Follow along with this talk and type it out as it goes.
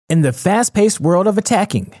In the fast-paced world of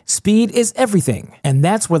attacking, speed is everything, and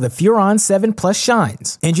that's where the Furon 7 Plus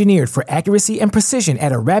shines. Engineered for accuracy and precision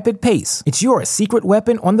at a rapid pace, it's your secret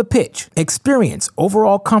weapon on the pitch. Experience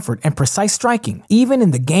overall comfort and precise striking, even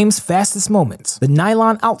in the game's fastest moments. The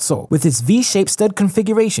nylon outsole, with its V-shaped stud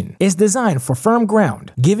configuration, is designed for firm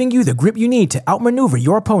ground, giving you the grip you need to outmaneuver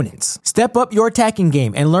your opponents. Step up your attacking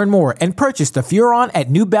game and learn more and purchase the Furon at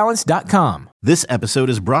NewBalance.com. This episode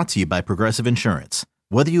is brought to you by Progressive Insurance.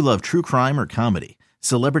 Whether you love true crime or comedy,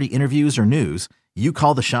 celebrity interviews or news, you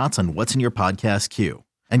call the shots on what's in your podcast queue.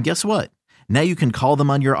 And guess what? Now you can call them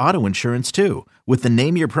on your auto insurance too with the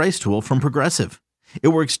Name Your Price tool from Progressive. It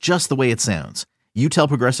works just the way it sounds. You tell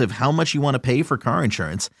Progressive how much you want to pay for car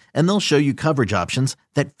insurance, and they'll show you coverage options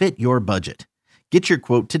that fit your budget. Get your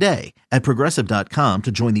quote today at Progressive.com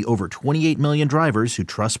to join the over 28 million drivers who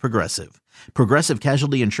trust Progressive. Progressive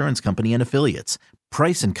Casualty Insurance Company and Affiliates.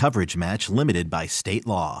 Price and coverage match limited by state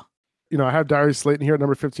law. You know, I have Darius Slayton here at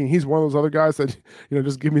number 15. He's one of those other guys that,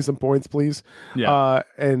 just give me some points, please. Yeah.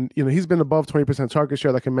 And he's been above 20% target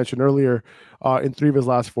share, like I mentioned earlier, in 3 of his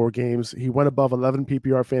last 4 games. He went above 11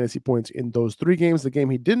 PPR fantasy points in those 3 games. The game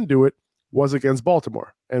he didn't do it was against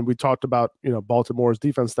Baltimore. And we talked about, Baltimore's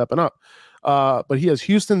defense stepping up. But he has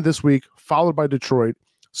Houston this week, followed by Detroit.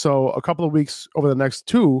 So a couple of weeks over the next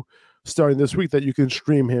 2, starting this week, that you can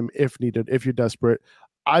stream him if needed, if you're desperate.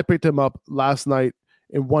 I picked him up last night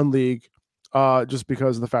in one league just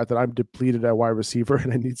because of the fact that I'm depleted at wide receiver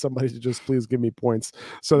and I need somebody to just please give me points.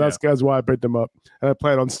 So that's why I picked him up. And I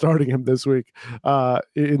plan on starting him this week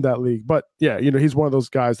in that league. But yeah, he's one of those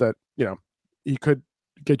guys that, he could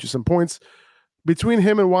get you some points. Between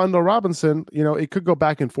him and Wan'Dale Robinson, it could go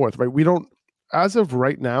back and forth, right? As of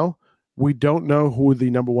right now, we don't know who the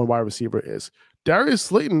number 1 wide receiver is. Darius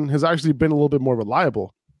Slayton has actually been a little bit more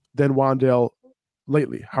reliable than Wan'Dale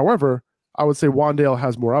lately. However, I would say Wan'Dale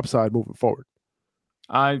has more upside moving forward.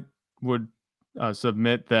 I would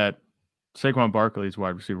submit that Saquon Barkley is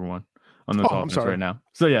wide receiver 1 on those offense right now.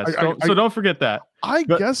 So yes, don't forget that. I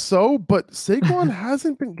guess so, but Saquon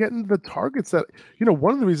hasn't been getting the targets that,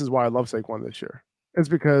 one of the reasons why I love Saquon this year is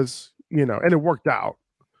because, and it worked out,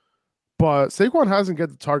 but Saquon hasn't get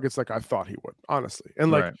the targets like I thought he would, honestly.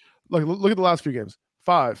 And right. Look at the last few games.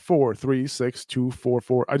 5, 4, 3, 6, 2, 4,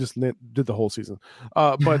 4. I just did the whole season.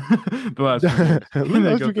 But the last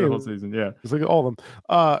the whole season, yeah. Just look at all of them.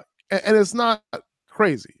 And it's not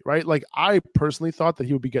crazy, right? Like, I personally thought that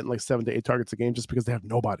he would be getting like 7 to 8 targets a game just because they have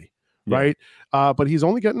nobody, right? But he's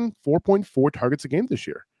only getting 4.4 targets a game this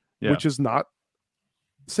year, which is not.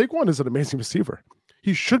 Saquon is an amazing receiver.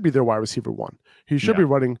 He should be their wide receiver 1. He should be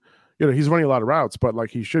running. He's running a lot of routes, but like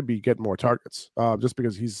he should be getting more targets just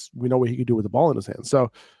because we know what he can do with the ball in his hands.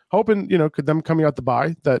 So hoping, could them coming out the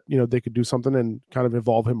bye that, they could do something and kind of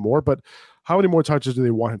evolve him more. But how many more touches do they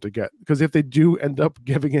want him to get? Because if they do end up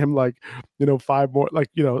giving him 5 more,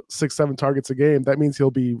 6, 7 targets a game, that means he'll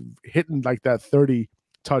be hitting like that 30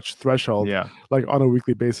 touch threshold, like on a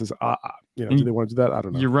weekly basis. Do they want to do that? I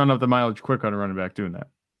don't know. You run up the mileage quick on a running back doing that.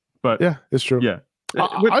 But yeah, it's true. Yeah.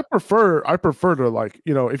 I prefer to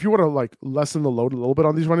if you want to lessen the load a little bit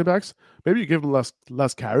on these running backs, maybe you give them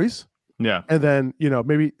less carries. Yeah. And then,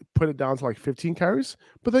 maybe put it down to 15 carries,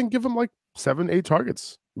 but then give them 7, 8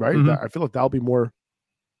 targets, right? Mm-hmm. I feel like that'll be more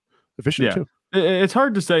efficient too. It's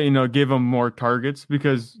hard to say, give them more targets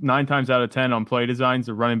because 9 times out of 10 on play designs,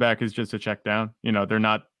 the running back is just a check down. They're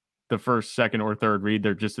not the first, second, or third read.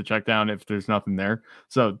 They're just a check down if there's nothing there.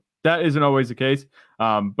 So that isn't always the case.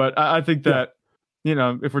 But I think that,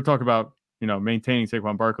 if we're talking about, maintaining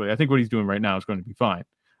Saquon Barkley, I think what he's doing right now is going to be fine.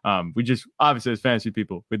 We just, obviously, as fantasy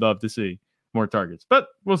people, we'd love to see more targets, but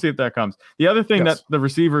we'll see if that comes. The other thing that the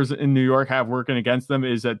receivers in New York have working against them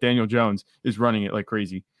is that Daniel Jones is running it like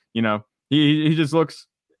crazy. He just looks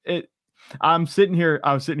it. I was sitting here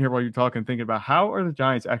while you're talking, thinking about how are the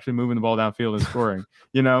Giants actually moving the ball downfield and scoring?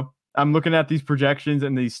 I'm looking at these projections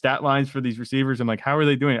and these stat lines for these receivers. I'm like, how are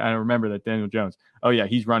they doing it? I remember that Daniel Jones. Oh yeah,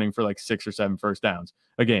 he's running for 6 or 7 first downs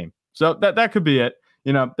a game. So that could be it.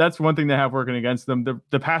 That's one thing they have working against them.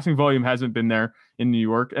 The passing volume hasn't been there in New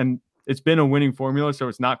York, and it's been a winning formula, so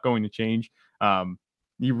it's not going to change.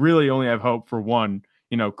 You really only have hope for one,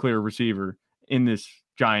 clear receiver in this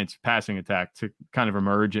Giants passing attack to kind of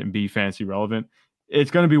emerge and be fantasy relevant.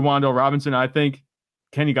 It's going to be Wan'Dale Robinson, I think.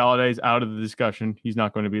 Kenny Galladay's out of the discussion. He's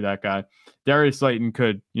not going to be that guy. Darius Slayton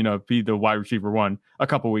could, be the wide receiver 1 a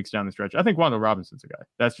couple weeks down the stretch. I think Wan'Dale Robinson's a guy.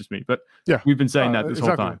 That's just me. But yeah, we've been saying that this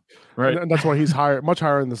whole time, right? And that's why he's much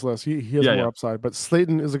higher in this list. He has more upside. But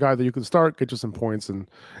Slayton is a guy that you can start, get you some points. And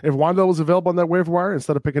if Wan'Dale was available on that waiver wire,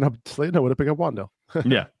 instead of picking up Slayton, I would have picked up Wan'Dale.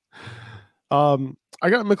 Yeah. I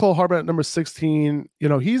got Mecole Hardman at number 16.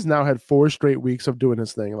 He's now had 4 straight weeks of doing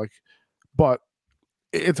his thing. But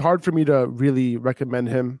it's hard for me to really recommend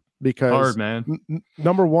him because hard, man.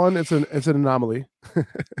 Number one, it's an anomaly.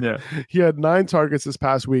 Yeah. He had 9 targets this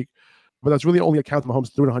past week, but that's really only a count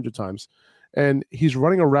Mahomes threw it 100 times. And he's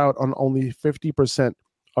running a route on only 50%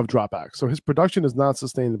 of dropbacks. So his production is not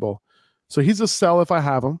sustainable. So he's a sell if I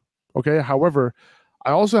have him. Okay. However,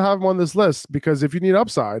 I also have him on this list because if you need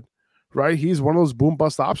upside, right, he's one of those boom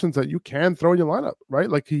bust options that you can throw in your lineup, right?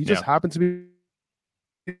 Like he just happened to be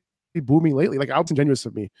booming lately. Like, it's ingenuous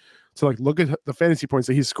of me to look at the fantasy points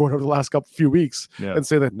that he's scored over the last few weeks and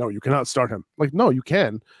say that no, you cannot start him. Like, no, you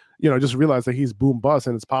can. Just realize that he's boom bust,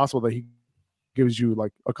 and it's possible that he gives you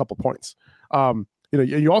a couple points.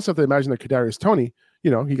 You also have to imagine that Kadarius Toney,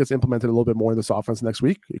 he gets implemented a little bit more in this offense next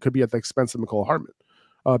week. It could be at the expense of Mecole Hardman.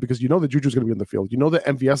 Because that Juju's going to be on the field. That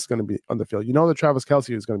MVS is going to be on the field. That Travis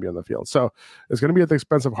Kelce is going to be on the field. So it's going to be at the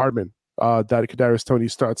expense of Hardman that Kadarius Toney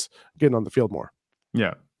starts getting on the field more.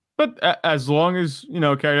 Yeah. But as long as,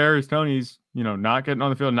 Kadarius Toney's, not getting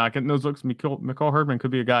on the field, not getting those looks, Mecole Hardman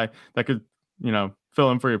could be a guy that could,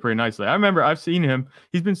 fill in for you pretty nicely. I remember I've seen him.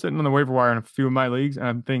 He's been sitting on the waiver wire in a few of my leagues, and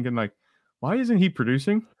I'm thinking, why isn't he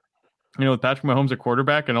producing? With Patrick Mahomes at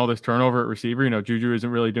quarterback and all this turnover at receiver, Juju isn't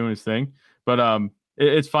really doing his thing. But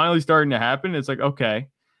it's finally starting to happen. It's okay.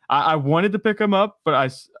 I wanted to pick him up,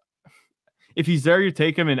 but if he's there, you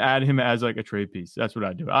take him and add him as a trade piece. That's what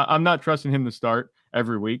I do. I'm not trusting him to start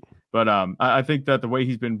every week, but I think that the way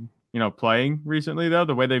he's been, playing recently, though,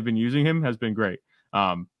 the way they've been using him has been great.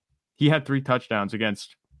 He had 3 touchdowns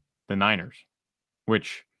against the Niners,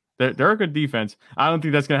 which they're a good defense. I don't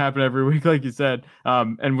think that's going to happen every week, like you said.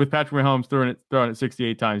 And with Patrick Mahomes throwing it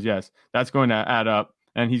 68 times, yes, that's going to add up,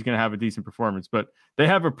 and he's going to have a decent performance. But they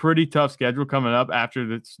have a pretty tough schedule coming up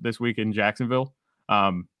after this week in Jacksonville.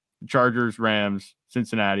 Chargers, Rams,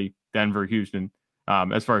 Cincinnati, Denver, Houston,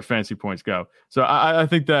 as far as fantasy points go. So I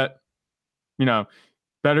think that,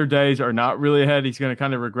 better days are not really ahead. He's going to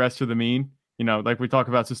kind of regress to the mean. Like we talk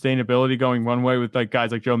about sustainability going one way with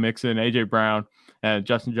guys like Joe Mixon, AJ Brown, and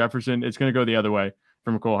Justin Jefferson. It's going to go the other way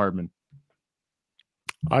for Mecole Hardman.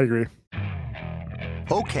 I agree.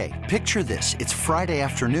 Okay, picture this. It's Friday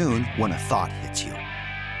afternoon when a thought hits you.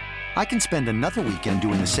 I can spend another weekend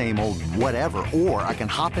doing the same old whatever, or I can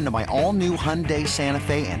hop into my all-new Hyundai Santa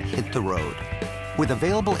Fe and hit the road. With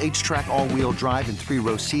available H-Track all-wheel drive and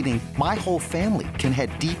 3-row seating, my whole family can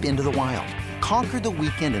head deep into the wild. Conquer the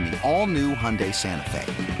weekend in the all-new Hyundai Santa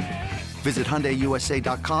Fe. Visit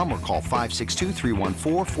HyundaiUSA.com or call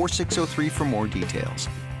 562-314-4603 for more details.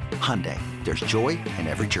 Hyundai, there's joy in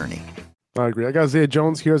every journey. I agree. I got Zay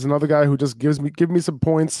Jones here as another guy who just give me some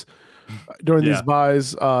points during these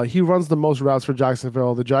buys. He runs the most routes for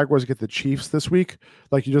Jacksonville. The Jaguars get the Chiefs this week.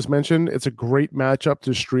 Like you just mentioned, it's a great matchup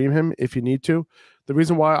to stream him if you need to. The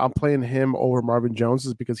reason why I'm playing him over Marvin Jones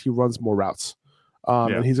is because he runs more routes.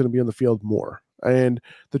 And he's going to be on the field more. And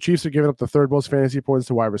the Chiefs are giving up the 3rd most fantasy points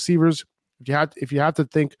to wide receivers. If you have to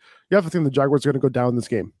think the Jaguars are going to go down this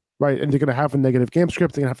game, right? And they're going to have a negative game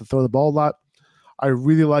script. They're going to have to throw the ball a lot. I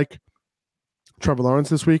really like Trevor Lawrence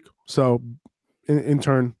this week. So in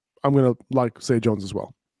turn, I'm going to like Zay Jones as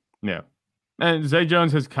well. Yeah. And Zay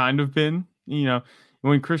Jones has kind of been,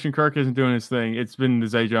 when Christian Kirk isn't doing his thing, it's been the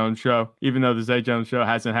Zay Jones show, even though the Zay Jones show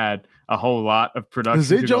hasn't had a whole lot of production.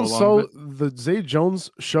 The Zay Jones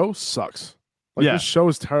show sucks. This show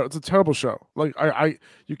is terrible. It's a terrible show.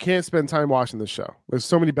 You can't spend time watching this show. There's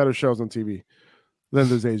so many better shows on TV than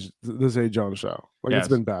the Zay Jones show. It's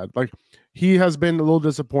been bad. He has been a little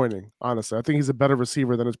disappointing, honestly. I think he's a better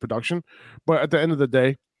receiver than his production. But at the end of the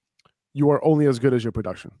day, you are only as good as your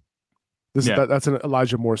production. That's an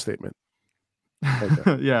Elijah Moore statement.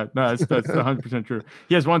 Okay. Yeah, no, that's 100% true.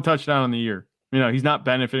 He has 1 touchdown on the year. He's not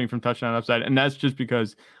benefiting from touchdown upside, and that's just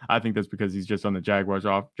because he's just on the Jaguars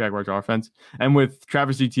offense. And with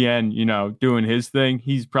Travis Etienne, doing his thing,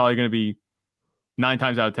 he's probably going to be 9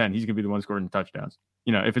 times out of 10. He's going to be the one scoring touchdowns.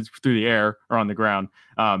 If it's through the air or on the ground.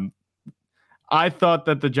 I thought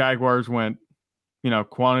that the Jaguars went,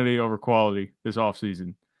 quantity over quality this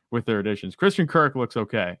offseason with their additions. Christian Kirk looks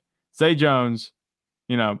okay. Zay Jones,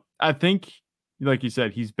 I think, like you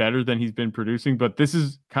said, he's better than he's been producing, but this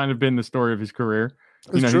has kind of been the story of his career.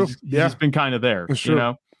 True. He's been kind of there.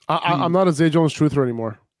 I'm not a Zay Jones truther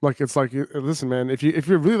anymore. Listen, man, if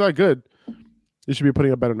you're really that good, you should be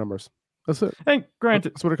putting up better numbers. That's it. And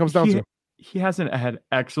granted, that's what it comes down to. He hasn't had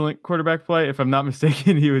excellent quarterback play. If I'm not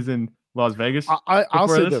mistaken, he was in Las Vegas. I'll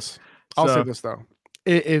say this. I'll say this though.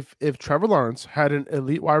 If Trevor Lawrence had an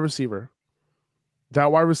elite wide receiver,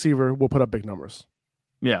 that wide receiver will put up big numbers.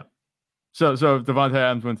 Yeah. So if Devontae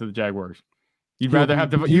Adams went to the Jaguars, You'd rather have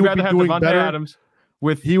Devontae Adams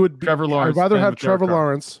with Trevor Lawrence. I'd rather have Trevor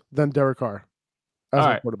Lawrence than Derek Carr as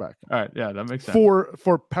a quarterback. All right, yeah, that makes sense.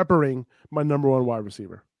 For peppering my number one wide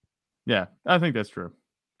receiver. Yeah, I think that's true.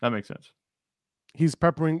 That makes sense. He was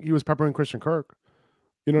peppering Christian Kirk.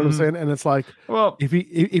 You know what I'm saying? And it's like, well, if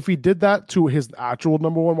he did that to his actual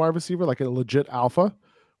number one wide receiver, like a legit alpha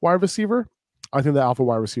wide receiver, I think the alpha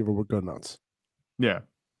wide receiver would go nuts. Yeah,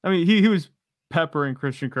 I mean, he was peppering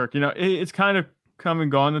Christian Kirk. You know, it's kind of come and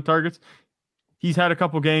gone, the targets. He's had a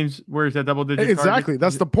couple games where he's had double digit exactly targets.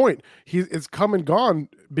 That's the point. It's come and gone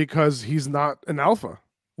because he's not an alpha.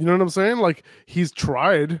 You know what I'm saying? Like, he's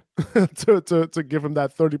tried to give him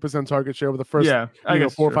that 30% target share over the first 4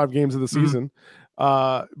 or 5 games of the season,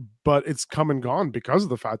 but it's come and gone because of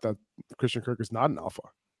the fact that Christian Kirk is not an alpha.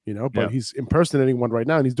 You know, but he's impersonating one right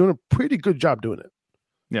now, and he's doing a pretty good job doing it.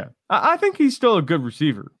 Yeah, I think he's still a good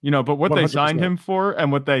receiver, you know, but what 100%. They signed him for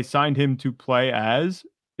and what they signed him to play as,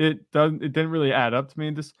 it didn't really add up to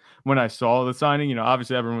me. When I saw the signing, you know,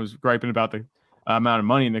 obviously everyone was griping about the amount of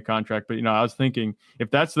money in the contract, but, you know, I was thinking if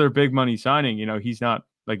that's their big money signing, you know, he's not,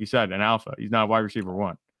 like you said, an alpha. He's not a wide receiver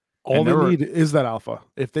 1. All they need is that alpha.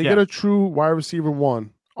 If they get a true wide receiver 1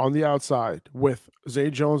 on the outside with Zay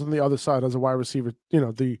Jones on the other side as a wide receiver, you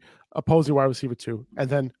know, the opposing wide receiver 2, and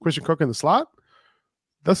then Christian Kirk in the slot,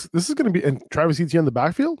 this is going to be, and Travis Etienne in the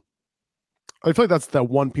backfield. I feel like that's that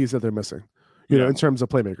one piece that they're missing, you know, in terms of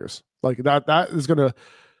playmakers. Like that is going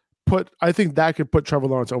to I think that could put Trevor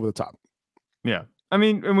Lawrence over the top. Yeah. I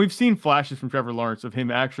mean, and we've seen flashes from Trevor Lawrence of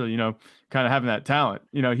him actually, you know, kind of having that talent.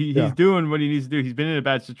 You know, he's doing what he needs to do. He's been in a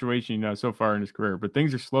bad situation, you know, so far in his career, but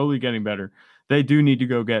things are slowly getting better. They do need to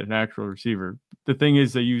go get an actual receiver. The thing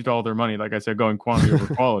is, they used all their money, like I said, going quantity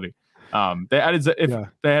over quality. They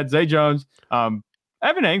had Zay Jones.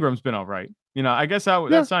 Evan Ingram's been all right. You know, I guess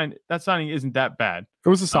that signing isn't that bad. It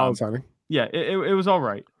was a solid signing. Yeah, it was all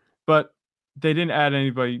right, but they didn't add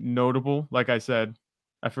anybody notable. Like I said,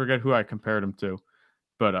 I forget who I compared him to,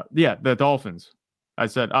 but the Dolphins. I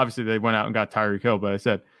said obviously they went out and got Tyreek Hill, but I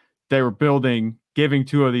said they were giving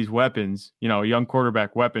 2 of these weapons, you know, young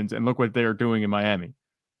quarterback weapons, and look what they're doing in Miami,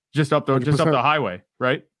 just up the highway,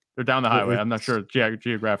 right? They're down the highway. I'm not sure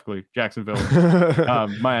geographically, Jacksonville,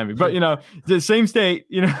 Miami, but, you know, the same state.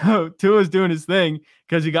 You know, Tua's doing his thing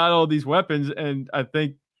because he got all these weapons, and I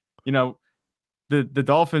think, you know, the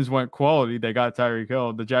Dolphins went quality. They got Tyreek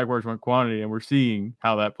Hill. The Jaguars went quantity, and we're seeing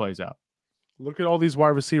how that plays out. Look at all these wide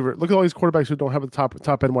receivers. Look at all these quarterbacks who don't have a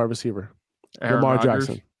top end wide receiver. Lamar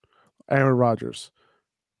Jackson, Aaron Rodgers,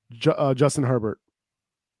 Justin Herbert.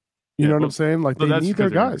 You know what I'm saying? Like, they need their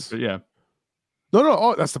guys. Yeah. No.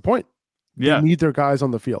 Oh, that's the point. Yeah. They need their guys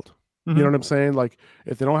on the field. Mm-hmm. You know what I'm saying? Like,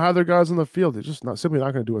 if they don't have their guys on the field, they're just simply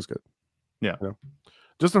not going to do as good. Yeah. You know?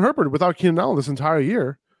 Justin Herbert, without Keenan Allen this entire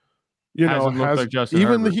year, you know,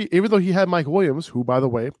 even though he had Mike Williams, who, by the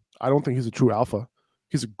way, I don't think he's a true alpha.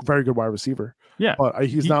 He's a very good wide receiver. Yeah. But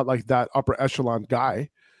he's not like that upper echelon guy.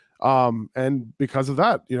 And because of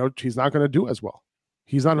that, you know, he's not going to do as well.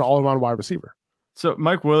 He's not an all-around wide receiver. So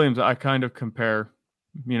Mike Williams, I kind of compare,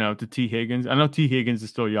 you know, to T. Higgins. I know T. Higgins is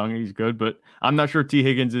still young and he's good, but I'm not sure T.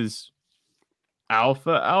 Higgins is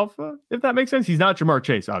alpha, if that makes sense. He's not Jamar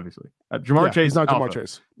Chase, obviously. Chase is not alpha. Jamar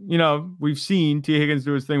Chase. You know, we've seen T. Higgins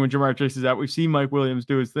do his thing when Jamar Chase is out. We've seen Mike Williams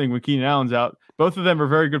do his thing when Keenan Allen's out. Both of them are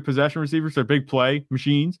very good possession receivers. They're big play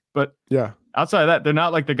machines, but outside of that, they're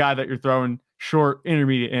not like the guy that you're throwing short,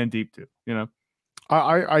 intermediate, and deep to, you know?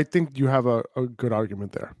 I think you have a good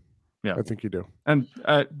argument there. Yeah. I think you do. And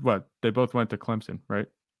they both went to Clemson, right?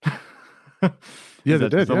 Yeah, they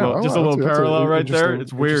did. Just a little parallel right there.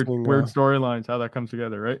 It's weird storylines, how that comes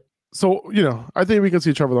together, right? So, you know, I think we can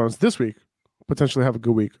see Trevor Lawrence this week potentially have a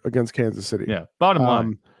good week against Kansas City. Yeah. Bottom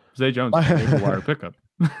line, Zay Jones is a wire pickup.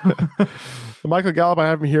 Michael Gallup, I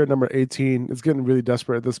have him here at number 18. It's getting really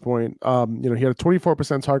desperate at this point. You know, he had a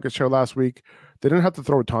 24% target share last week. They didn't have to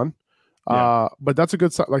throw a ton, but that's a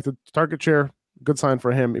good sign. Like, the target share, good sign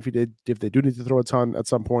for him. If they do need to throw a ton at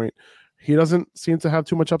some point, he doesn't seem to have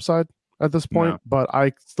too much upside at this point, but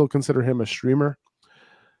I still consider him a streamer.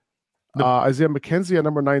 Isaiah McKenzie at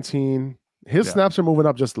number 19. His snaps are moving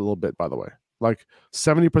up just a little bit, by the way. Like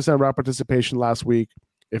 70% route participation last week.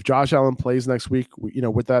 If Josh Allen plays next week, you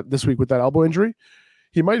know, this week with that elbow injury,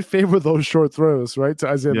 he might favor those short throws, right, to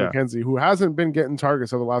Isaiah McKenzie, who hasn't been getting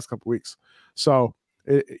targets over the last couple of weeks. So,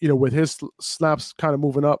 you know, with his snaps kind of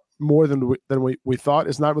moving up more than we thought,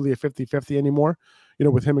 it's not really a 50-50 anymore. You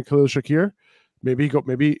know, with him and Khalil Shakir,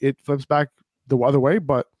 maybe it flips back the other way.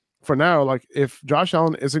 But for now, like, if Josh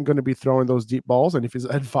Allen isn't going to be throwing those deep balls, and if he's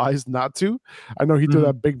advised not to, I know he threw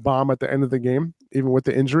that big bomb at the end of the game, even with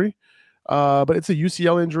the injury. But it's a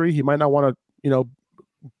UCL injury. He might not want to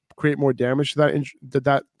create more damage to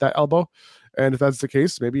that elbow. And if that's the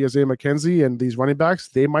case, maybe Isaiah McKenzie and these running backs,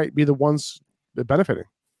 they might be the ones benefiting.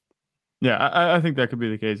 Yeah, I think that could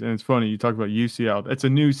be the case. And it's funny, you talk about UCL. It's a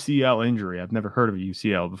new CL injury. I've never heard of a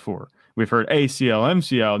UCL before. We've heard ACL,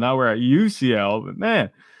 MCL. Now we're at UCL. But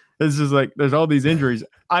man, this is like, there's all these injuries.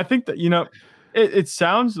 I think that, it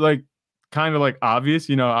sounds like kind of like obvious,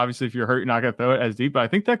 obviously if you're hurt, you're not going to throw it as deep. But I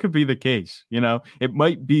think that could be the case. It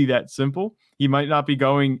might be that simple. He might not be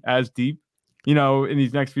going as deep, in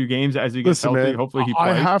these next few games as he gets healthy. Man, hopefully he plays.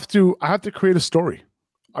 I have to create a story.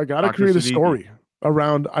 I got to create a story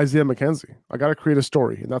around Isaiah McKenzie. I got to create a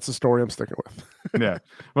story, and that's the story I'm sticking with. Yeah.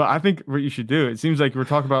 Well, I think what you should do, it seems like we're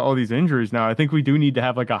talking about all these injuries now. I think we do need to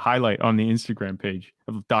have like a highlight on the Instagram page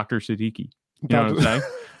of Dr. Siddiqui. You know what I'm saying?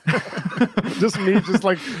 Just me,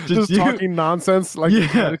 just talking nonsense,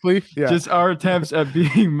 medically. Yeah. Just our attempts at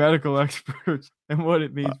being medical experts and what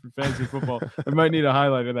it means for fantasy football. I might need a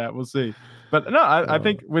highlight of that. We'll see. But no, I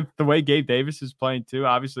think with the way Gabe Davis is playing too,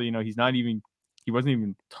 obviously, he wasn't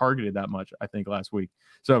even targeted that much, I think, last week.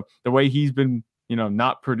 So the way he's been,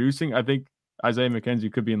 not producing, I think Isaiah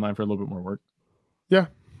McKenzie could be in line for a little bit more work. Yeah,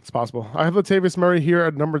 it's possible. I have Latavius Murray here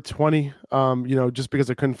at number 20, just because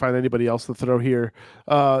I couldn't find anybody else to throw here.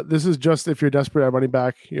 This is just if you're desperate at running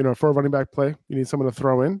back, for a running back play, you need someone to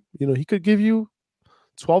throw in. He could give you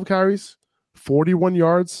 12 carries, 41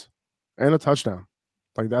 yards, and a touchdown.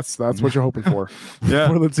 Like that's what you're hoping for. Yeah.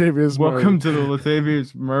 For Latavius Murray. Welcome to the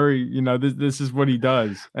Latavius Murray. this is what he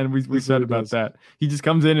does. And we said about that. He just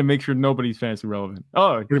comes in and makes sure nobody's fantasy relevant.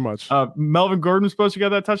 Oh, pretty much. Melvin Gordon was supposed to get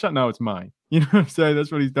that touchdown. No, it's mine. You know what I'm saying?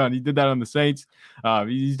 That's what he's done. He did that on the Saints.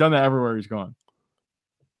 He's done that everywhere he's gone.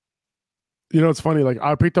 It's funny. Like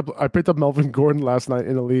I picked up Melvin Gordon last night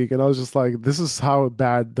in the league, and I was just like, this is how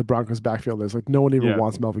bad the Broncos backfield is. Like no one even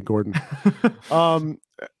wants Melvin Gordon.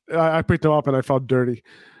 I picked him up and I felt dirty.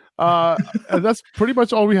 And that's pretty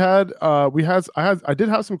much all we had. I did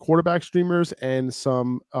have some quarterback streamers and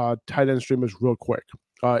some tight end streamers real quick.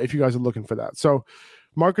 If you guys are looking for that. So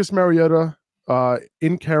Marcus Mariota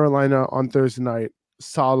in Carolina on Thursday night,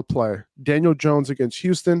 solid play. Daniel Jones against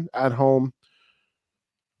Houston at home.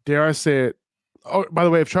 Dare I say it? Oh, by the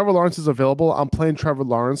way, if Trevor Lawrence is available, I'm playing Trevor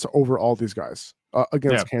Lawrence over all these guys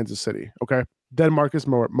against Kansas City. Okay. Then Marcus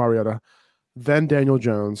Mariota. Then Daniel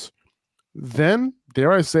Jones, then,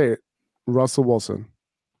 dare I say it, Russell Wilson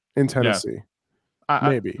in Tennessee.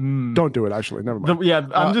 Maybe. Don't do it, actually. Never mind.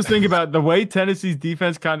 I'm just thinking about the way Tennessee's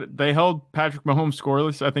defense they held Patrick Mahomes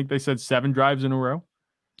scoreless. I think they said 7 drives in a row.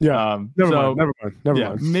 Yeah. Never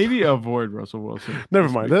mind. Maybe avoid Russell Wilson. Never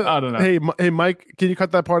mind. I don't know. Hey, Mike, can you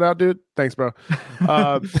cut that part out, dude? Thanks, bro.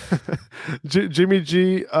 Jimmy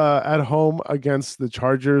G at home against the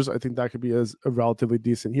Chargers. I think that could be a relatively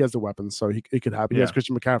decent. He has the weapons, so it could happen. He has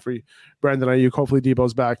Christian McCaffrey, Brandon Ayuk. Hopefully,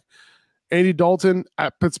 Debo's back. Andy Dalton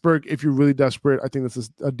at Pittsburgh. If you're really desperate, I think this is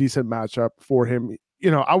a decent matchup for him.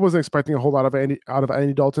 I wasn't expecting a whole lot of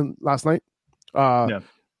Andy Dalton last night.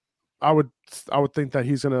 I would think that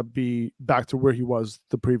he's going to be back to where he was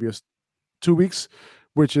the previous 2 weeks,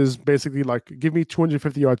 which is basically like, give me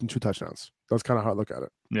 250 yards and 2 touchdowns. That's kind of how I look at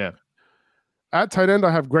it. Yeah. At tight end,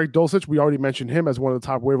 I have Greg Dulcich. We already mentioned him as one of the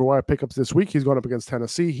top waiver wire pickups this week. He's going up against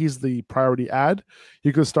Tennessee. He's the priority ad.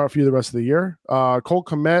 He could start for you the rest of the year. Cole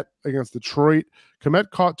Kmet against Detroit. Kmet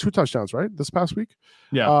caught 2 touchdowns, right, this past week?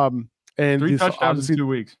 Yeah. And 3 touchdowns in 2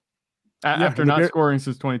 weeks after not scoring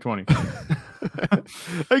since 2020.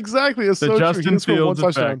 Exactly. It's so Justin Fields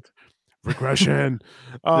effect. Regression.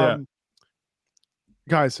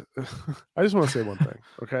 Guys, I just want to say one thing,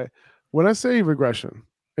 okay? When I say regression,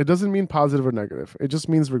 it doesn't mean positive or negative. It just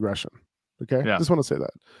means regression. Okay? Yeah. Just want to say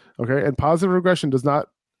that. Okay? And positive regression does not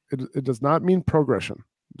mean progression.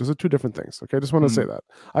 Those are 2 different things. Okay? I just want to say that.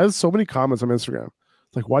 I have so many comments on Instagram.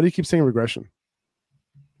 Like, why do you keep saying regression?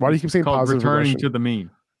 Why do you keep saying positive returning regression? to the mean?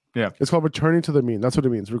 Yeah. It's called returning to the mean. That's what it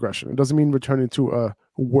means, regression. It doesn't mean returning to a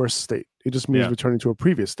worse state. It just means returning to a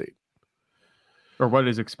previous state. Or what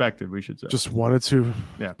is expected, we should say. Just wanted to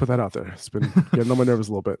put that out there. It's been getting on my nerves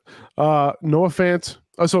a little bit. Noah Fant.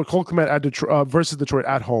 So Cole Kmet at versus Detroit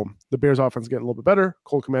at home. The Bears offense is getting a little bit better.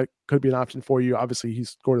 Cole Kmet could be an option for you. Obviously, he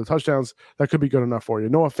scored the touchdowns. That could be good enough for you.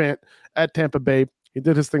 Noah Fant at Tampa Bay. He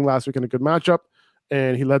did his thing last week in a good matchup,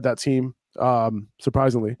 and he led that team,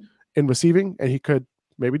 surprisingly, in receiving, and he could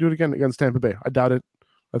maybe do it again against Tampa Bay. I doubt it.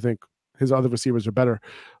 I think his other receivers are better,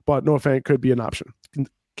 but Noah Fant could be an option.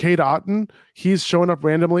 Cade Otton, he's showing up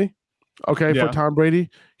randomly. Okay, for Tom Brady.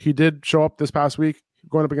 He did show up this past week,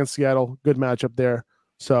 going up against Seattle. Good matchup there.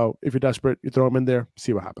 So if you're desperate, you throw him in there,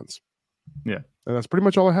 see what happens. Yeah. And that's pretty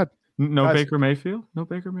much all I had. No Baker Mayfield? No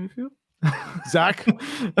Baker Mayfield? Zach.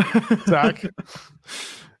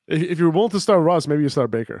 If you're willing to start Russ, maybe you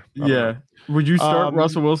start Baker. Yeah. Would you start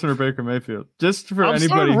Russell Wilson or Baker Mayfield? Just for I'm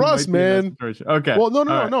anybody. Russ, man. Okay. Well,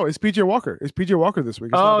 no. It's PJ Walker. It's PJ Walker this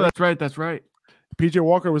week. That's right. PJ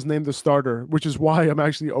Walker was named the starter, which is why I'm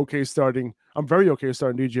actually okay starting. I'm very okay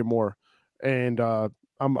starting DJ Moore, and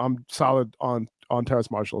I'm solid on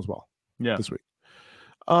Terrace Marshall as well. Yeah. This week.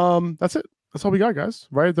 That's it. That's all we got, guys.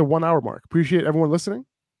 Right at the 1 hour mark. Appreciate everyone listening.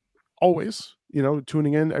 Always,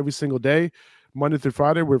 tuning in every single day, Monday through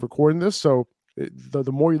Friday. We're recording this, so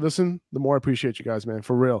the more you listen, the more I appreciate you guys, man.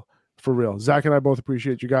 For real. Zach and I both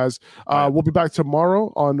appreciate you guys. We'll be back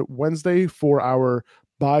tomorrow on Wednesday for our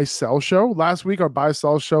buy-sell show. Last week, our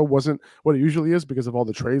buy-sell show wasn't what it usually is because of all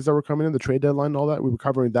the trades that were coming in, the trade deadline and all that. We were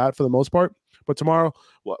covering that for the most part. But tomorrow,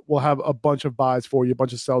 we'll have a bunch of buys for you, a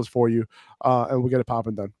bunch of sells for you, and we'll get it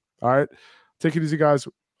popping done. All right? Take it easy, guys.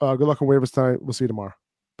 Good luck on waivers tonight. We'll see you tomorrow.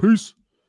 Peace.